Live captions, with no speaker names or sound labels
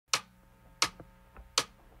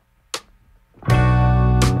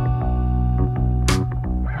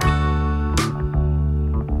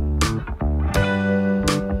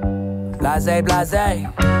Blasé Blasé.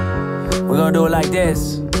 We're gonna do it like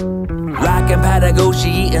this. Rockin'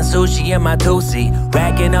 Patagoshi, eating sushi in my two-seat.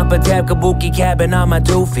 Racking up a tab kabuki cabin on my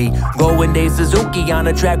 2 feet. Going Dave Suzuki on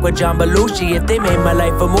a track with John Belushi. If they made my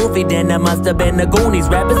life a movie, then that must have been the Goonies.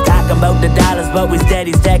 Rappers talking about the dollars, but we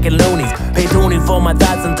steady stacking loonies. Pay tuning for my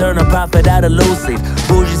thoughts and turn a profit out of loose leaf.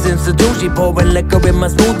 Bougies and Sadushi, pouring liquor in my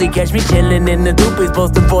smoothie. Catch me chillin' in the doopies,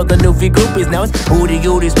 posting for the newfie groupies. Now it's hootie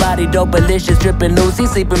gooties, body dope, delicious, drippin' Lucy.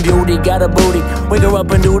 Sleeping beauty, got a booty. Wake her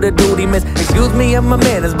up and do the duty, miss. Excuse me and my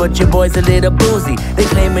manners, but your boy's a little boozy. They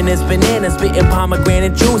claiming it's banana, spitting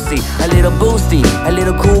pomegranate juicy. A little boosty, a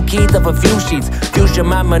little cool keys of a few sheets. Fuchsia,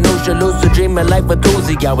 my minutia, lucid dreaming like a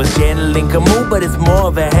doozy. I was channeling Camus, but it's more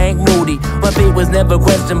of a Hank Moody. My fate was never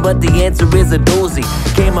questioned, but the answer is a doozy.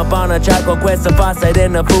 Came up on a charcoal quest, a Fawcett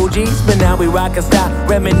and a Fuji's, but now we rock a style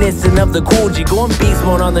reminiscent of the Cool G. Going beast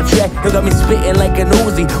mode on the track, you got me spitting like an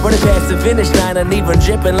Uzi. Running past the finish line and even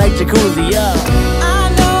dripping like jacuzzi, yeah.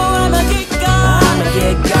 I know I'm a kick god. I'm a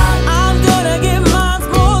kick god. I'm gonna give mine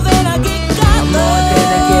more than a kick god. I'm more than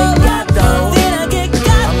a kick god, though. Than a kick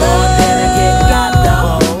god. I'm more than a kick god,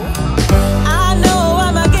 though. I know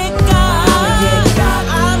I'm a kick god. I'm a kick god.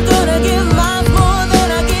 I'm gonna give mine more than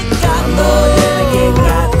a kick god. I'm more than a kick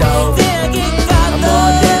god, though. Than a kick god. I'm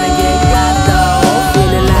more than a kick god, though.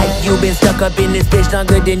 Feeling like you've been stuck up in this bitch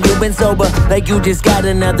longer than you've been sober. Like you just got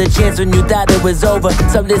another chance when you thought it was over.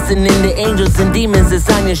 Stop listening to angels and demons that's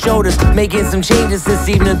on your shoulders. Making some changes this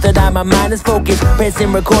evening, third eye, my mind is focused.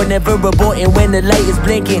 Pressing record, never aborting when the light is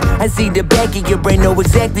blinking. I see the back of your brain, know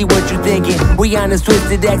exactly what you're thinking. We on this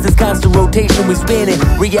twisted axis, constant rotation, we spinning.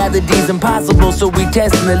 Reality's impossible, so we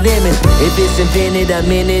testing the limits. If it's infinite,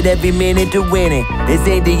 I'm in it every minute to win it. They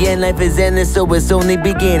say the end, life is endless, so it's only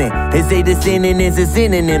beginning. They say the sinning is a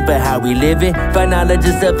synonym for how we live it. Find knowledge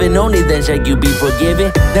of self and only then shall you be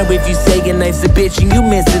forgiven. Now if you saying life's a bitch and you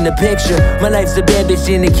missing the picture. My life's a bad bitch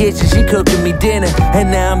in the kitchen, she cooking me dinner.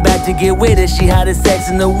 And now I'm about to get with her, she hot as sex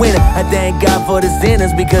in the winter. I thank God for the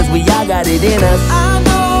sinners because we all got it in us. I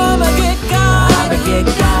know I'm a kick god. I'm a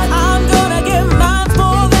kick god.